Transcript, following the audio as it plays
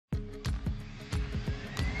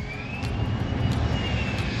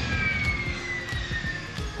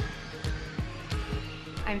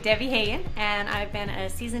Debbie Hagan, and I've been a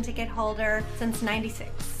season ticket holder since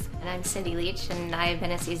 '96. And I'm Cindy Leach, and I've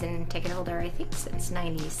been a season ticket holder, I think, since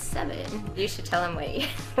 '97. You should tell them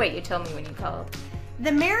what you told me when you called.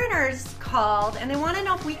 The Mariners called, and they want to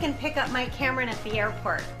know if we can pick up Mike Cameron at the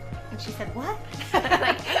airport. And she said, what?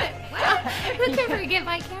 Like, well, who can forget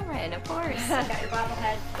Mike Cameron, of course. Got your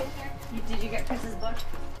bobblehead. Did you get Chris's book?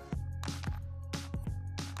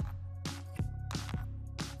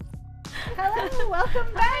 Hello, welcome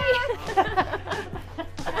back.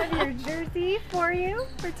 I have your jersey for you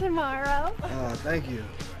for tomorrow. Thank you.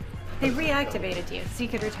 They reactivated you so you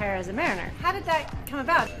could retire as a Mariner. How did that come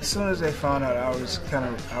about? As soon as they found out I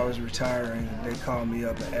was retiring, they called me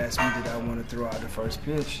up and asked me did I want to throw out the first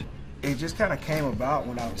pitch. It just kind of came about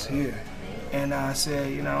when I was here. And I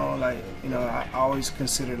said, I always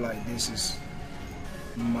considered like this is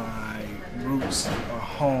my roots or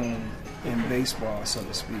home in baseball, so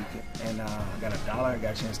to speak. And I got $1, I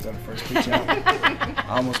got a chance to throw the first pitch out.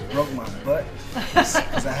 I almost broke my butt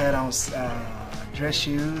because I had on dress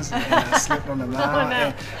shoes and I slipped on the mound.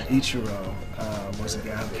 And Ichiro was the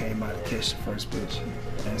guy who came out to catch the first pitch.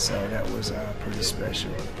 And so that was pretty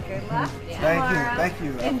special. Good luck. Yeah. Thank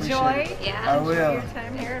you. I Enjoy. appreciate it. Yeah. I will. Enjoy your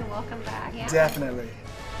time here and welcome back. Yeah. Definitely.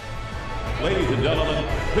 Ladies and gentlemen,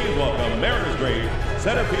 please welcome Mariners great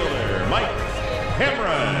center fielder Mike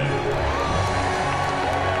Cameron.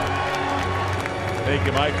 Thank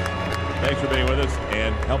you, Mike. Thanks for being with us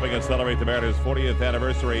and helping us celebrate the Mariners' 40th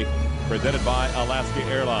anniversary, presented by Alaska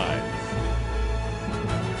Airlines.